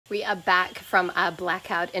We are back from our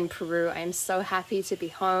blackout in Peru. I am so happy to be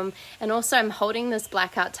home. And also I'm holding this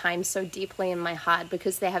blackout time so deeply in my heart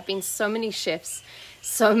because there have been so many shifts,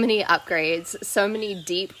 so many upgrades, so many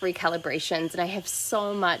deep recalibrations. And I have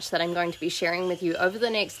so much that I'm going to be sharing with you over the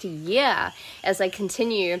next year as I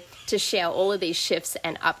continue to share all of these shifts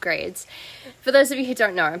and upgrades. For those of you who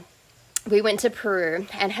don't know, we went to Peru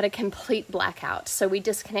and had a complete blackout. So we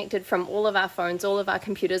disconnected from all of our phones, all of our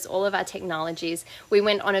computers, all of our technologies. We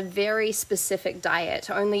went on a very specific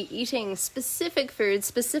diet, only eating specific foods,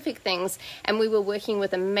 specific things. And we were working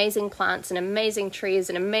with amazing plants and amazing trees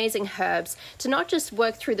and amazing herbs to not just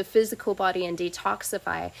work through the physical body and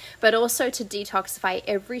detoxify, but also to detoxify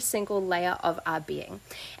every single layer of our being.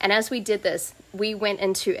 And as we did this, we went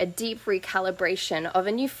into a deep recalibration of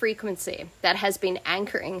a new frequency that has been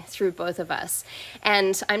anchoring through both of us.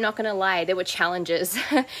 And I'm not going to lie, there were challenges.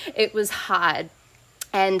 It was hard.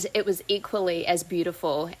 And it was equally as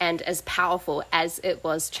beautiful and as powerful as it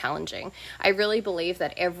was challenging. I really believe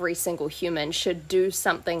that every single human should do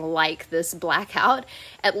something like this blackout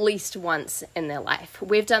at least once in their life.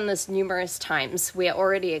 We've done this numerous times. We are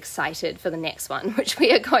already excited for the next one, which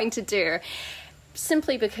we are going to do,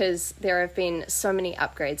 simply because there have been so many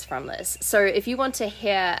upgrades from this. So if you want to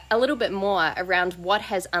hear a little bit more around what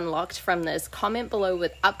has unlocked from this, comment below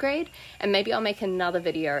with upgrade, and maybe I'll make another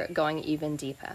video going even deeper.